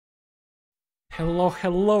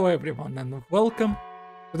Hello everyone, and welcome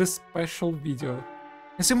to this special video.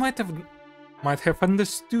 As you might have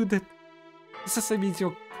understood it, this is a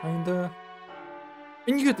video kinda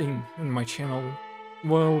a new thing in my channel.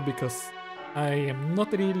 Well, because I am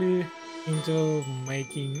not really into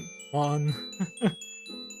making one.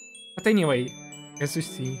 But anyway, as you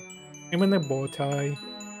see, I'm in a bow tie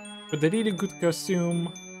with a really good costume.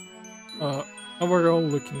 Overall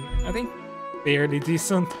looking, I think, fairly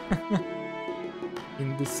decent.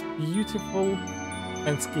 In this beautiful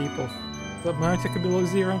landscape of Subnautica below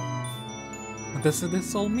zero. What does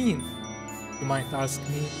this all mean? You might ask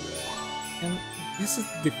me. And this is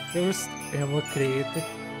the first ever created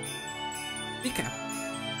recap.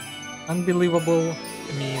 Unbelievable.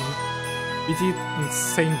 I mean, we did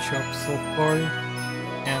insane job so far,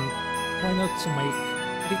 and why not to make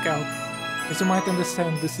recap? As you might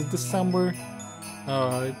understand, this is December,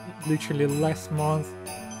 literally last month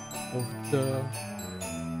of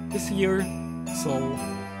this year, so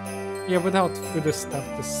yeah, without further stuff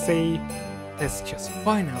to say, let's just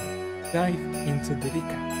finally dive into the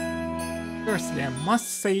recap. Firstly, I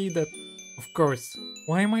must say that, of course,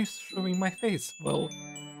 why am I showing my face? Well,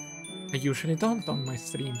 I usually don't on my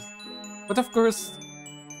streams, but of course,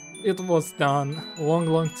 it was done a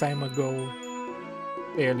long time ago,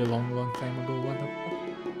 fairly long time ago, what the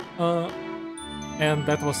fuck? And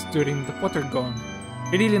that was during the Pottergon,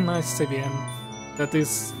 a really nice event that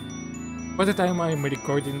is, by the time I'm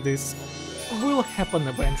recording this, will happen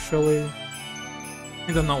eventually.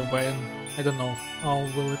 I don't know when, I don't know how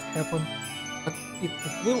will it happen, but it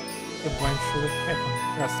will eventually happen,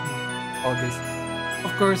 trust me, all this.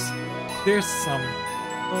 Of course, there's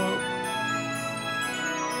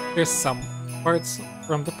some parts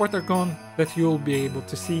from the Pottergon that you'll be able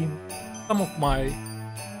to see. Some of my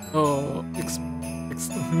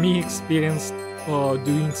experienced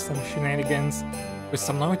doing some shenanigans with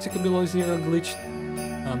some Subnautica below zero glitched,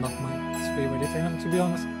 not my favorite item to be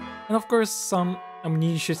honest, and of course some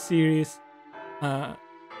Amnesia series. I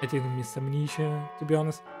didn't miss Amnesia to be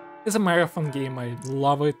honest. It's a marathon game, I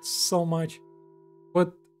love it so much,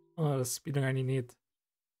 but speedrunning it,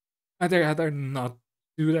 I'd rather not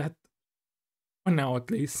do that, for now at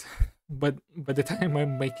least, but by the time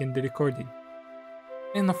I'm making the recording.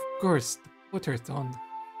 And of course, the Potterton,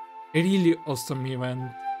 a really awesome event.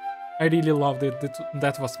 I really loved it.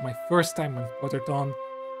 That was my first time on Potterton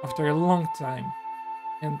after a long time.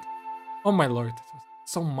 And oh my lord, it was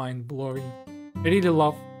so mind-blowing. I really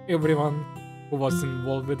love everyone who was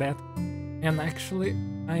involved with that. And actually,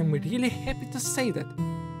 I'm really happy to say that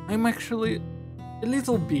I'm actually a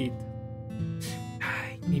little bit,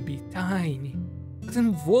 tiny, but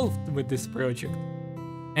involved with this project.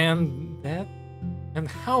 And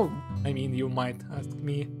how, I mean, you might ask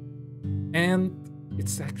me. And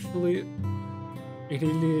it's actually a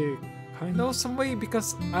really kind of awesome way,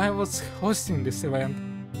 because I was hosting this event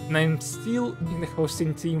and I'm still in the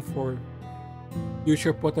hosting team for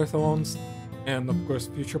future Potterthons and of course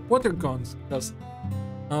future Pottergons, because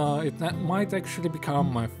it might actually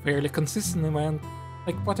become a fairly consistent event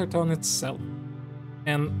like Potterton itself.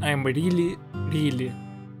 And I'm really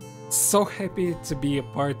so happy to be a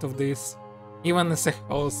part of this, even as a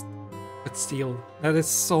host, but still, that is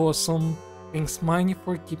so awesome. Thanks Miney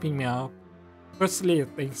for keeping me up. Firstly,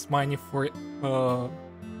 thanks Miney for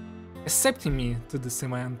accepting me to this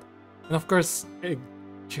event. And of course, a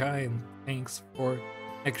giant thanks for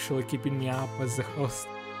actually keeping me up as a host.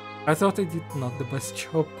 I thought I did not the best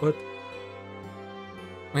job, but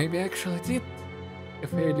maybe I actually did a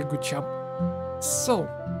fairly good job. So,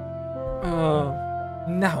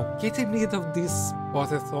 now, getting rid of these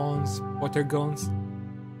Potterthons, Pottergons,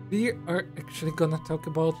 we are actually gonna talk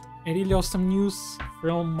about a really awesome news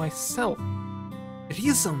from myself. The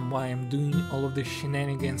reason why I'm doing all of the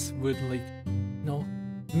shenanigans with, like, you know,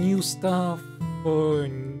 new stuff or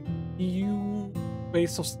new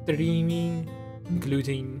ways of streaming,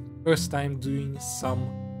 including first time doing some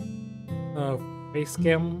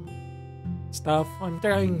facecam stuff. I'm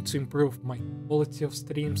trying to improve my quality of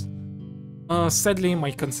streams. Sadly,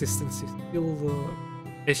 my consistency is still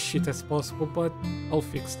as shit as possible, but I'll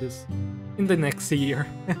fix this in the next year.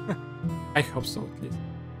 I hope so, at least.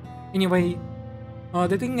 Anyway,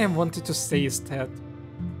 the thing I wanted to say is that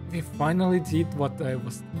we finally did what I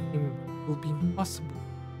was thinking will be impossible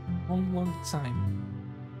for a long time.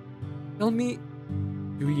 Tell me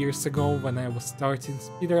 2 years ago when I was starting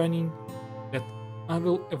speedrunning that I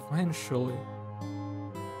will eventually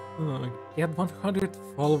get 100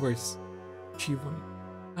 followers achievement.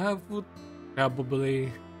 I would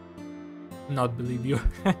probably not believe you.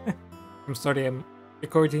 I'm sorry, I'm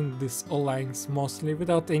recording these all lines mostly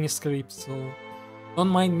without any script, so Don't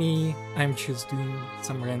mind me, I'm just doing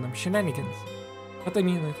some random shenanigans. But I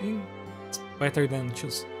mean, I think it's better than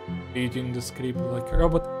just reading the script like a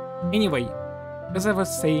robot. Anyway, as I was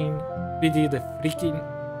saying, we did a freaking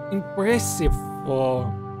impressive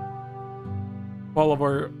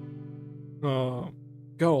follower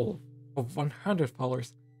goal of 100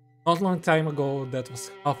 followers. Not a long time ago, that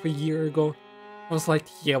was half a year ago. I was like,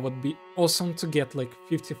 yeah, it would be awesome to get like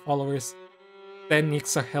 50 followers. Then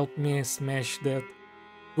Nixa helped me smash that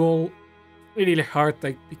goal really hard.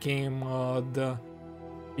 I became the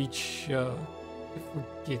Twitch, keep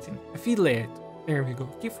forgetting, affiliate. There we go.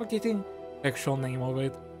 Keep forgetting the actual name of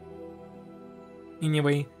it.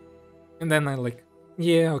 Anyway, and then I like,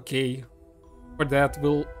 yeah, okay. For that,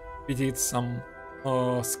 we did some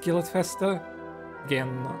Skillet Festa. Again,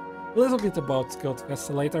 a little bit about Skillet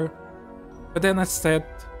Festa later. But then I said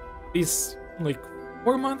this like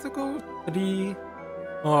 4 months ago, 3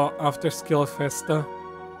 after Skillet Festa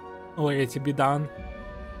already be done,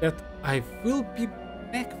 that I will be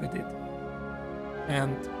back with it.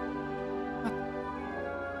 And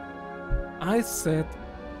I said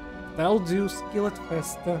that I'll do Skillet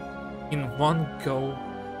Festa in one go.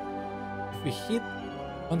 If we hit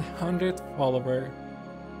 100 follower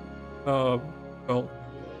goal,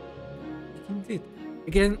 we can do it.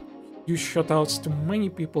 Again, huge shoutouts to many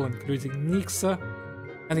people, including Nixa.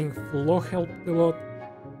 I think Flo helped a lot.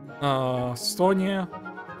 Sonia,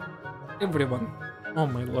 everyone. Oh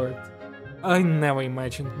my lord. I never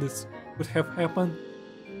imagined this would have happened.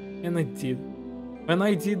 And I did. When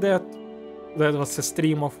I did that, that was a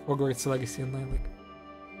stream of Hogwarts Legacy, and I like,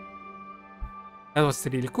 that was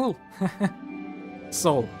really cool.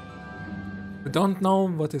 So, if you don't know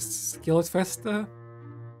what is Skillet Festa,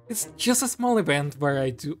 it's just a small event where I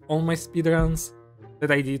do all my speedruns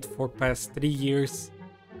that I did for past 3 years.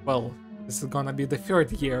 Well, this is gonna be the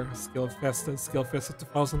 3rd year of Skillet Festa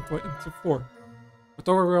 2024. But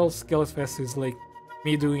overall, Skillet Festa is like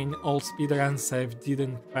me doing all speedruns I've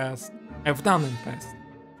done in past.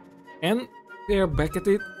 And we're back at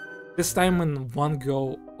it, this time in one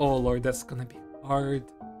go. Oh lord, that's gonna be hard.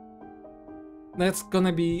 That's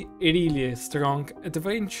gonna be a really strong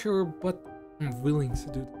adventure, but I'm willing to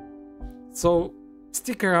do that. So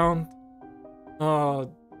stick around. The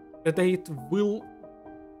date will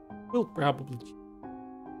probably change.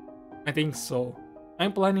 I think so.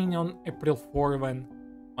 I'm planning on April 4 when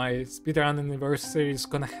my speedrun anniversary is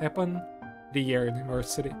gonna happen, 3-year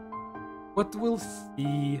anniversary. But we'll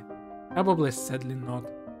see. Probably, sadly not.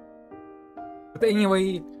 But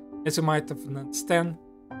anyway, as you might have understand,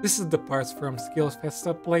 this is the parts from Skillet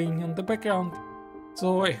Festa playing in the background,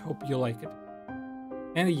 so I hope you like it.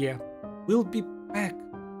 And yeah, we'll be back.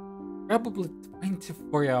 Probably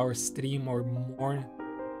 24-hour stream or more,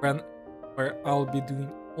 where I'll be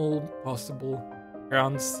doing all possible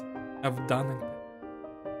runs I've done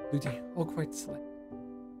in the Hogwarts Legacy.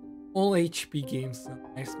 All HP games and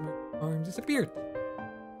Ice Farm disappeared.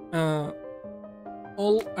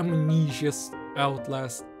 All Amnesia's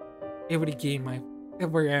Outlast, every game I've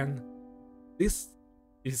ever ran. This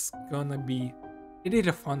is gonna be a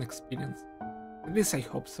really fun experience. At least I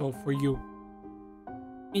hope so for you.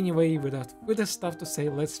 Anyway, without further stuff to say,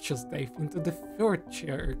 let's just dive into the 3rd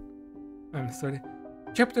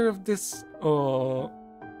chapter of this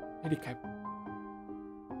recap.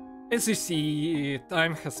 As you see,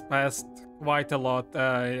 time has passed quite a lot.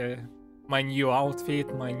 My new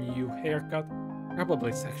outfit, my new haircut.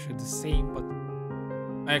 Probably it's actually the same, but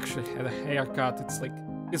I actually had a haircut.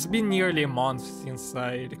 It's been nearly a month since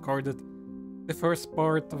I recorded the first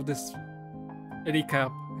part of this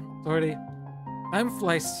recap. I'm sorry. Time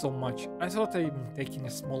flies so much. I thought I'm taking a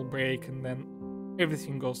small break and then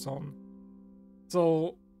everything goes on.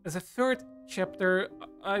 So, as a 3rd chapter,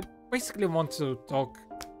 I basically want to talk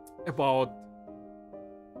about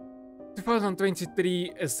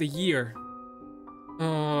 2023 as a year.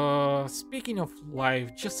 Speaking of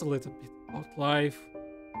life, just a little bit about life.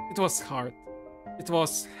 It was hard. It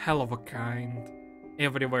was hell of a kind.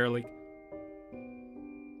 Everywhere, like,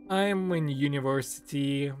 I'm in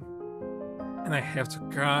university and I have to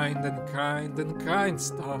grind and grind and grind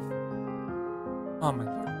stuff. Oh my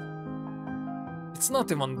lord. It's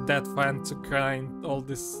not even that fun to grind all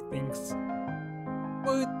these things.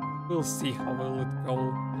 But we'll see how will it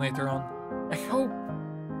go later on. I hope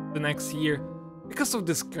the next year, because of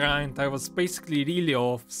this grind, I was basically really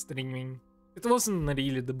off streaming. It wasn't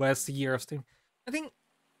really the best year of streaming. I think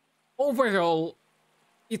overall,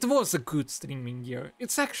 it was a good streaming year.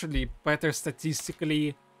 It's actually better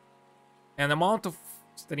statistically. And amount of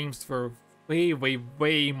streams were way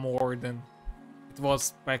more than it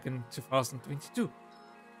was back in 2022.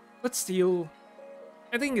 But still,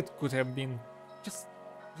 I think it could have been just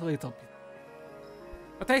a little bit.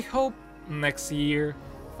 But I hope next year,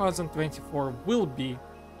 2024, will be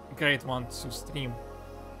a great one to stream.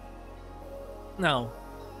 Now,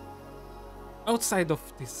 outside of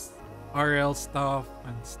this RL stuff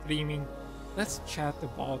and streaming, let's chat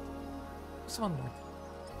about just one more thing.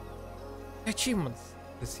 Achievements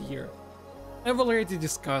this year. I've already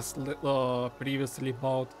discussed previously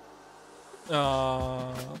about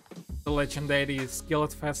the legendary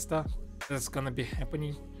Skillet Festa that's gonna be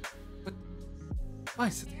happening. But why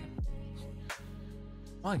is it happening?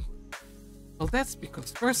 Why? Well, that's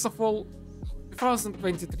because, first of all,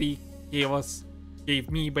 2023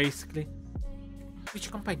 gave me basically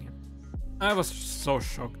Twitch companion. I was so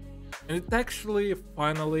shocked, and it actually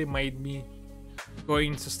finally made me go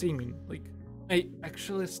into streaming. Like, I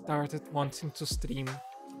actually started wanting to stream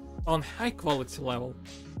on high quality level.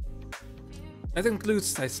 That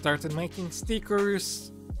includes I started making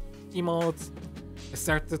stickers, emotes, I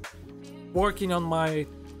started working on my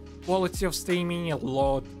quality of streaming a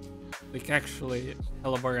lot, like actually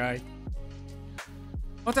hella variety.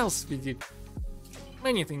 What else we did?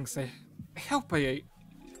 Many things. I hope I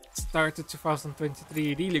started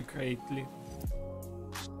 2023 really greatly.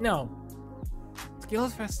 Now,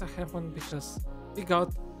 Skillet Festa happened because we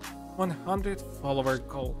got 100 follower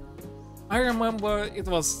goal. I remember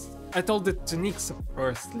I told it to Nix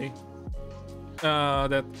firstly,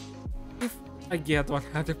 that if I get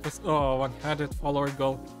 100 follower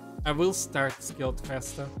goal, I will start Skillet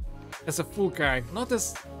Festa as a full grind, not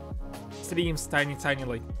as streams tiny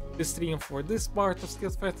like this stream for this part of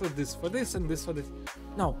Skillet Festa, this for this and this for this.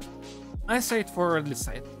 No, I straightforwardly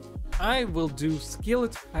said I will do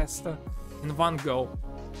Skillet Festa in one go,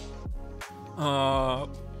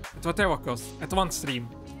 at whatever cost, at one stream,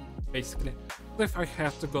 basically. If I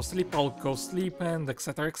have to go sleep, I'll go sleep, and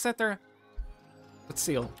etc, etc. But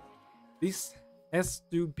still, this has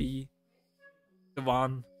to be the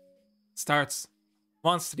one starts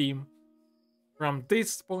one stream from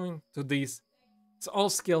this point to this. It's all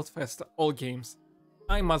Skillet Festa, all games.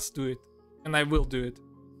 I must do it, and I will do it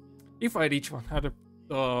if I reach 100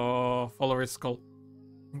 followers goal.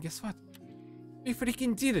 And guess what? We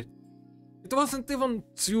freaking did it. It wasn't even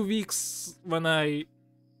 2 weeks when I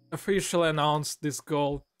officially announced this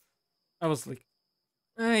goal. I was like,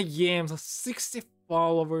 yeah, 60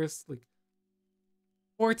 followers, like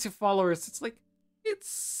 40 followers. It's like,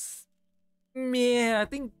 it's meh. I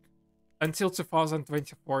think until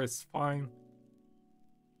 2024 is fine.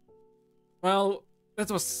 Well, that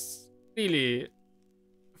was really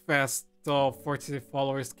fast 40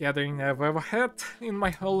 followers gathering I've ever had in my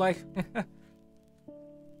whole life.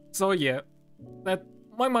 So yeah, that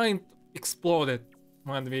my mind exploded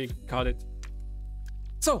when we got it.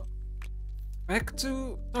 So, back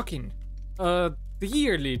to talking. The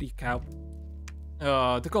yearly recap,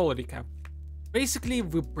 the goal recap. Basically,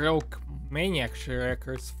 we broke many actual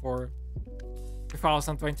records for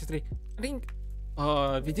 2023. I think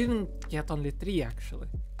we didn't get only 3 actually.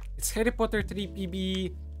 It's Harry Potter 3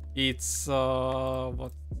 PB. It's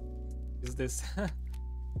what is this?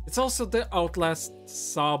 It's also the Outlast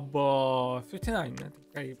sub 59. I think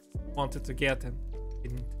I wanted to get and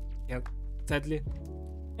didn't get, sadly.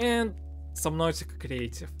 And some Nautica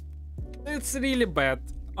Creative. It's really bad,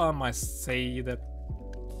 I must say, that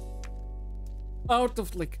out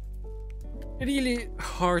of like really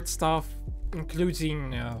hard stuff,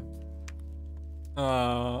 including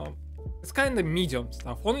it's kind of medium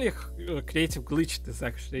stuff. Only Creative Glitched is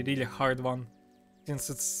actually a really hard one, since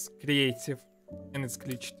it's creative and it's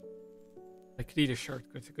glitched. Like really short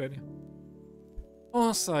category.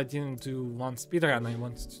 Also, I didn't do one speedrun I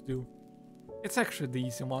wanted to do. It's actually the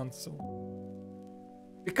easy one, so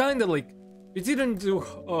we kind of like, we didn't do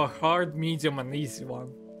a hard, medium and easy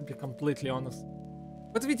one, to be completely honest.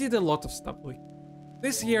 But we did a lot of stuff. Like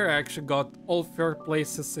this year I actually got all 3rd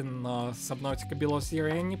places in Subnautica below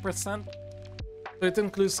 0 any percent. So it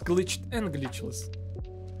includes glitched and glitchless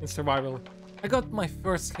in survival. I got my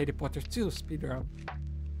first Harry Potter 2 speedrun.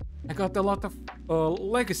 I got a lot of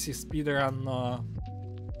legacy speedrun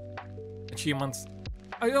achievements.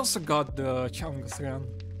 I also got the Chungus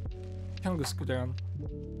speedrun.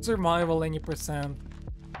 Survival any percent.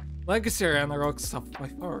 Legacy Arena Rock sub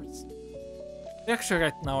 5 hours. We're actually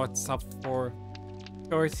right now at sub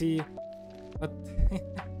 430, but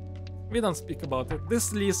we don't speak about it.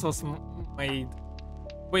 This list was made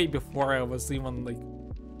way before I was even like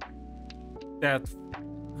that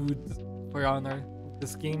good for honor of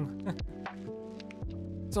this game.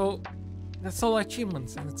 So that's all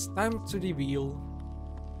achievements, and it's time to reveal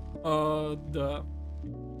the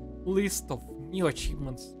list of new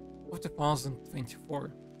achievements of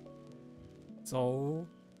 2024. So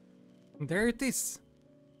there it is.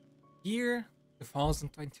 Year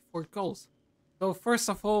 2024 goals. So first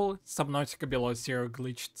of all, Subnautica below zero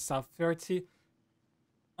glitched sub 30.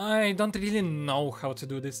 I don't really know how to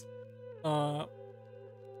do this. I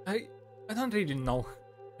don't really know.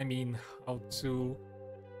 I mean, how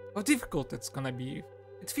difficult it's gonna be.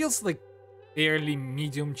 It feels like barely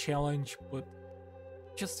medium challenge, but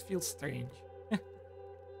it just feels strange.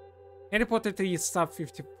 Harry Potter 3 is sub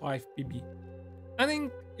 55 PB. I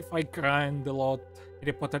think if I grind a lot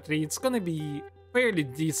Harry Potter 3, it's gonna be fairly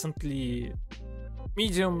decently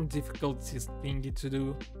medium difficulty thingy to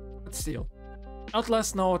do, but still.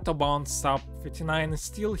 Outlast No Autobound sub 59 is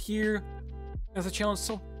still here as a challenge,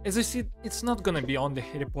 so as you see, it's not gonna be on the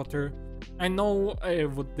Harry Potter. I know I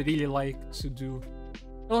would really like to do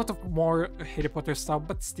a lot of more Harry Potter stuff,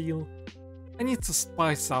 but still, I need to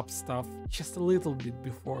spice up stuff just a little bit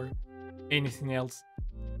before anything else.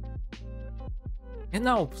 And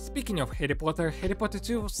now, speaking of Harry Potter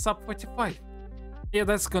 2 sub 45. Yeah,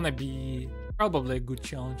 that's gonna be probably a good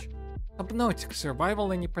challenge. Subnautica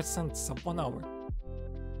survival any percent sub 1 hour.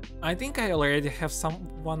 I think I already have some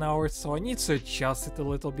 1 hour, so I need to adjust it a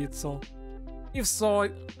little bit. So if so,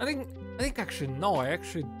 I think actually no, I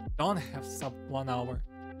actually don't have sub 1 hour.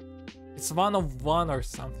 It's 101 or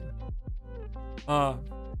something.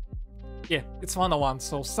 Yeah, it's 101.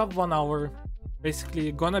 So sub 1 hour,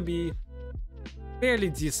 basically gonna be fairly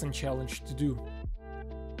decent challenge to do.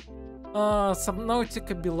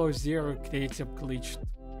 Subnautica below zero creative glitched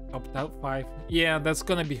top 5. Yeah, that's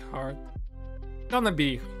gonna be hard. Gonna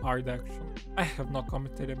be hard actually. I have no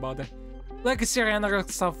commentary about it. Legacy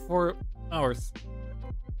Ragnarok sub 4 hours.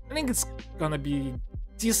 I think it's gonna be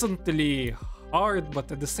decently hard,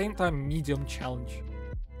 but at the same time medium challenge.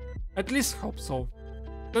 At least hope so.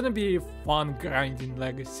 Gonna be fun grinding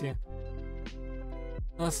Legacy.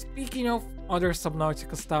 Speaking of other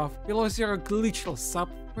Subnautica stuff, below zero glitchless sub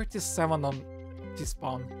 37 on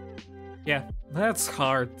T-spawn. Yeah, that's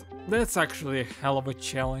hard. That's actually a hell of a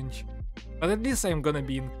challenge. But at least I'm gonna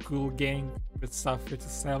be in cool gang with sub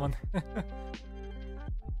 37.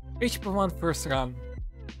 HP1 first run.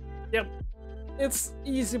 Yep, it's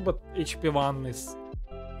easy, but HP1 is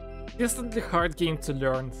decently hard game to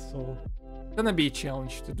learn, so gonna be a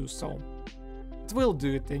challenge to do so. But we'll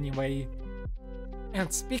do it anyway.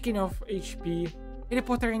 And speaking of HP, Harry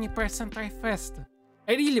Potter any percent try fast.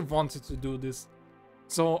 I really wanted to do this,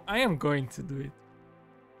 so I am going to do it.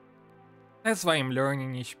 That's why I'm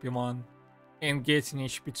learning HP1 and getting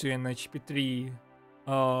HP2 and HP3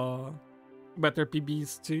 better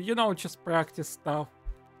PBs to, you know, just practice stuff.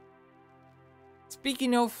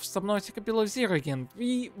 Speaking of Subnautica below zero again,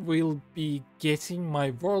 we will be getting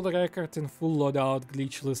my world record in full loadout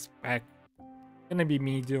glitchless pack. Gonna be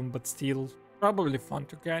medium, but still probably fun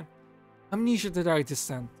to grind. Amnesia the Dark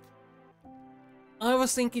Descent. I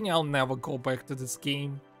was thinking I'll never go back to this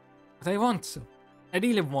game, but I want to. I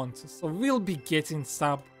really want to, so we'll be getting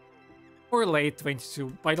sub for late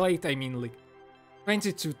 22. By late I mean like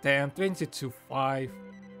 22.10, 22.5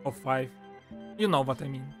 or 5. You know what I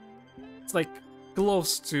mean. It's like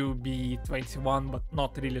close to be 21, but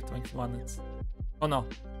not really 21. It's... oh no.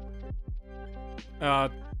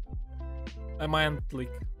 I meant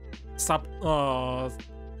like sub...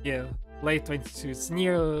 yeah, late 22. It's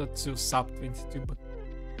near to sub 22, but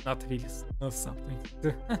not really sub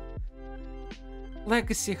 22.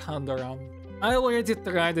 Legacy Handoram. I already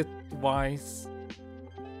tried it twice,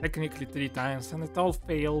 technically 3 times, and it all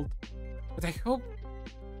failed. But I hope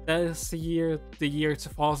this year, the year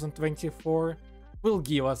 2024, will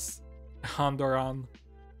give us a Handoram.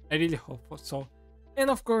 I really hope so.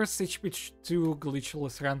 And of course, HP2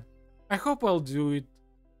 glitchless run. I hope I'll do it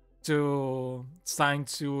to sign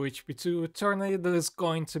to HP2 tournament that is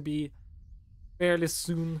going to be fairly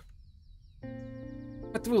soon.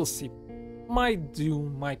 But we'll see. Might do,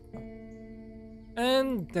 might not.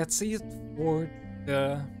 And that's it for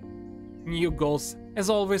the new goals. As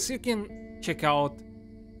always, you can check out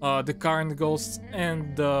the current goals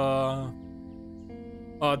and the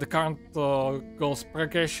current goals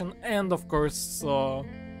progression, and of course how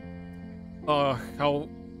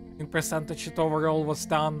in percentage it overall was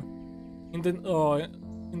done in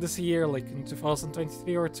this year, like in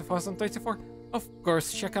 2023 or 2024. Of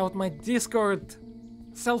course, check out my Discord.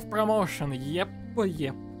 Self-promotion, yep.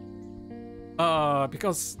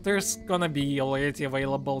 Because there's gonna be already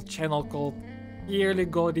available channel called Yearly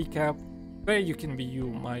Goal Recap, where you can view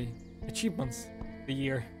my achievements of the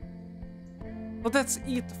year. But that's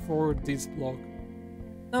it for this vlog.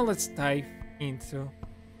 Now let's dive into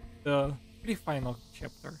the pre-final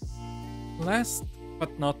chapter. Last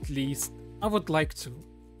but not least, I would like to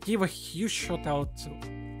give a huge shout out to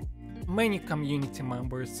many community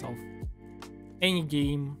members of any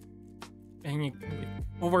game, any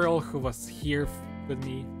overall who was here with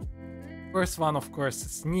me. First one, of course,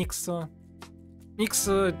 is Nixo.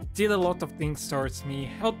 Nixo did a lot of things towards me,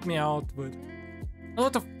 helped me out with a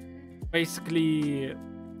lot of basically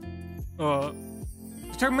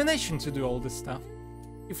determination to do all this stuff.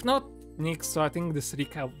 If not Nixo, I think this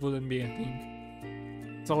recap wouldn't be a thing.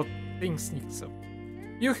 So thanks, Nixo.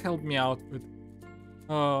 You helped me out with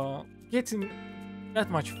getting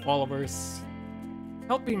that much followers,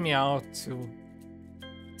 helping me out to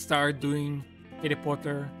start doing Harry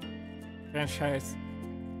Potter franchise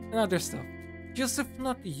and other stuff. Just if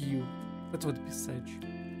not you, that would be Sedge.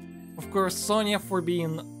 Of course, Sonia for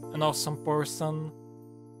being an awesome person.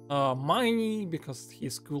 Miney because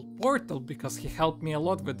he's cool. Portal because he helped me a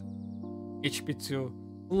lot with HP2.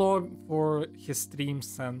 Log for his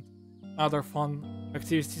streams and other fun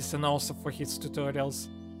activities, and also for his tutorials.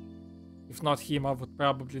 If not him, I would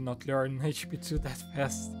probably not learn HP2 that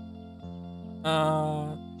fast.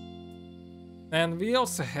 And we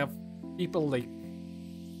also have people like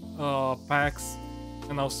Pax,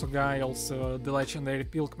 and also Guy, also the legendary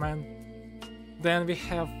Pilkman. Then we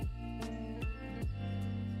have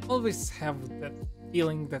always have that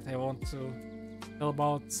feeling that I want to tell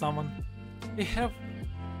about someone. We have,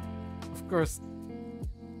 of course,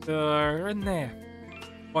 Rene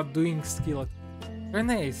for doing Skillet.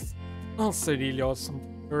 Rene is also a really awesome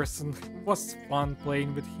person. It was fun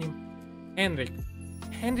playing with him. Henrik.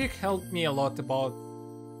 Henrik helped me a lot about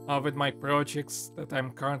with my projects that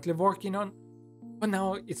I'm currently working on, but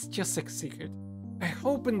now it's just a secret. I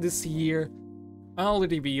hope in this year I'll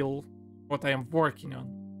reveal what I am working on.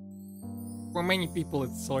 For many people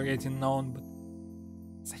it's already known, but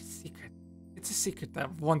it's a secret. It's a secret I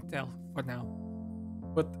won't tell for now.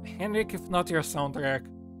 But Henrik, if not your soundtrack,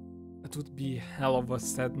 that would be hell of a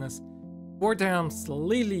sadness. Borderlands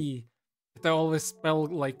Lily, that I always spell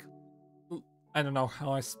like, I don't know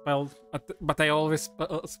how I spelled, but I always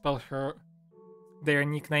spell her, their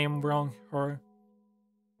nickname wrong. Her.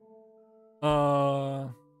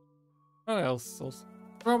 What else?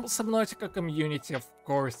 From Subnautica community, of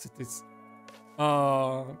course, it is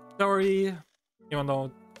Tori, even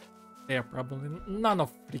though they are probably none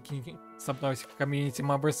of freaking Subnautica community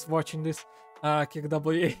members watching this.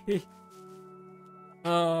 KWA.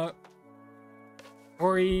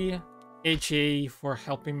 Tori, HA for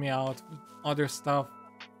helping me out with other stuff.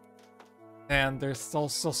 And there's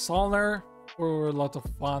also Solar for a lot of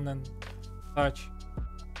fun and such.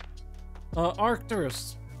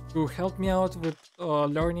 Arcturus, who helped me out with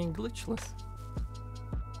learning glitchless.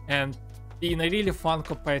 And being a really fun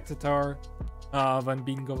competitor when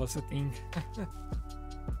bingo was a thing.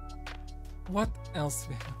 What else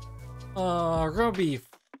we have? Robbie,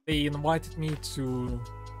 they invited me to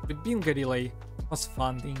the bingo relay. Was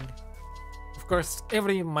funding. Of course,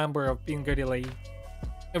 every member of bingo relay,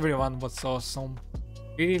 everyone was awesome.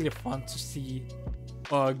 Really fun to see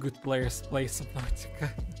good players play Subnautica.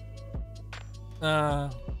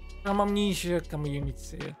 From Amnesia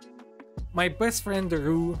community, my best friend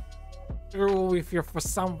Rue. Rue, if you're for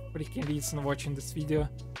some freaking reason watching this video,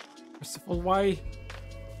 first of all, why?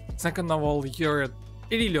 Second of all, you're a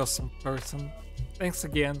really awesome person. Thanks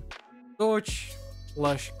again. Doge /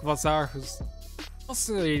 Quasar, who's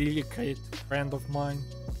also a really great friend of mine.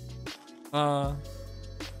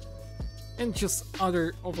 And just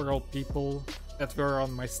other overall people that were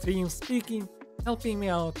on my stream speaking, helping me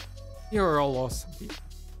out. You're all awesome people.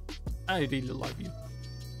 I really love you.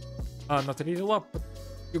 Not really love, but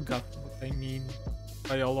you got what I mean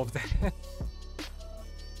by all of that.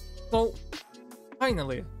 So,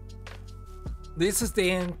 finally, this is the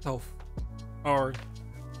end of our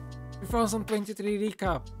 2023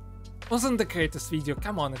 recap. Wasn't the greatest video,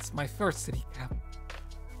 come on, it's my first recap.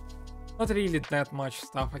 Not really that much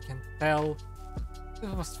stuff I can tell. It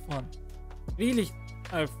was fun. Really,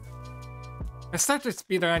 I started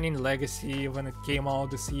speedrunning Legacy when it came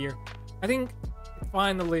out this year. I think it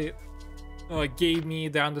finally gave me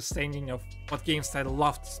the understanding of what games I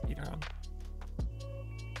love to speedrun.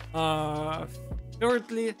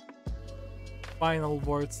 Thirdly, final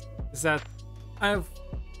words is that I've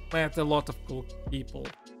met a lot of cool people.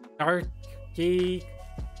 Dark Cake,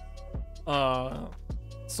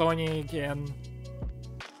 Sony again,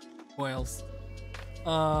 who else?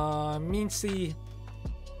 Mincy,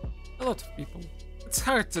 a lot of people. It's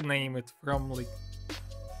hard to name it from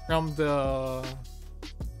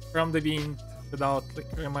the being without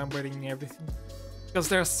like remembering everything, because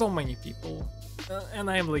there are so many people, and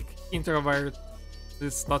I'm like introvert,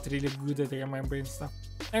 it's not really good at remembering stuff.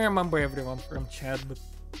 I remember everyone from chat, but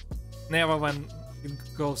never when it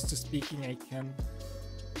goes to speaking I can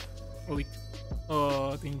like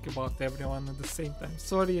think about everyone at the same time.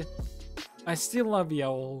 Sorry, I still love you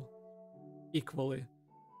all equally.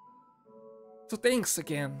 So thanks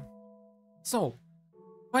again. So,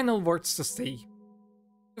 final words to say.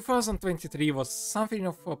 2023 was something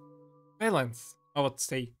of a balance, I would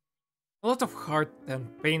say. A lot of hard and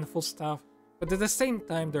painful stuff, but at the same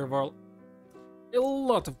time there were a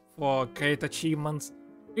lot of great achievements,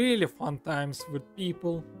 really fun times with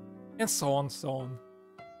people, and so on, so on.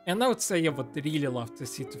 And I would say I would really love to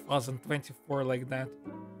see 2024 like that.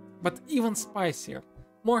 But even spicier.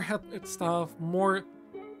 More head stuff, more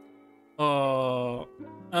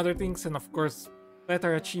other things, and of course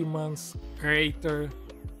better achievements, greater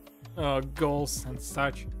goals and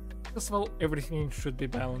such. Because well, everything should be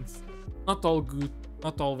balanced. Not all good,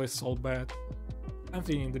 not always all bad.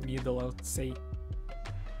 Something in the middle, I would say.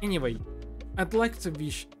 Anyway, I'd like to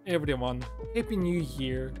wish everyone Happy New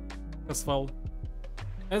Year, as well.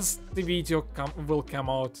 As the video will come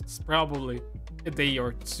out, it's probably a day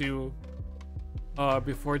or two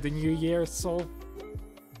before the new year, so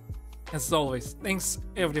as always, thanks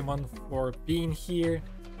everyone for being here.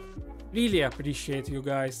 Really appreciate you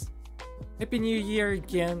guys. Happy New Year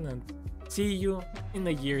again, and see you in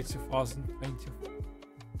the year 2024.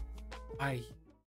 Bye.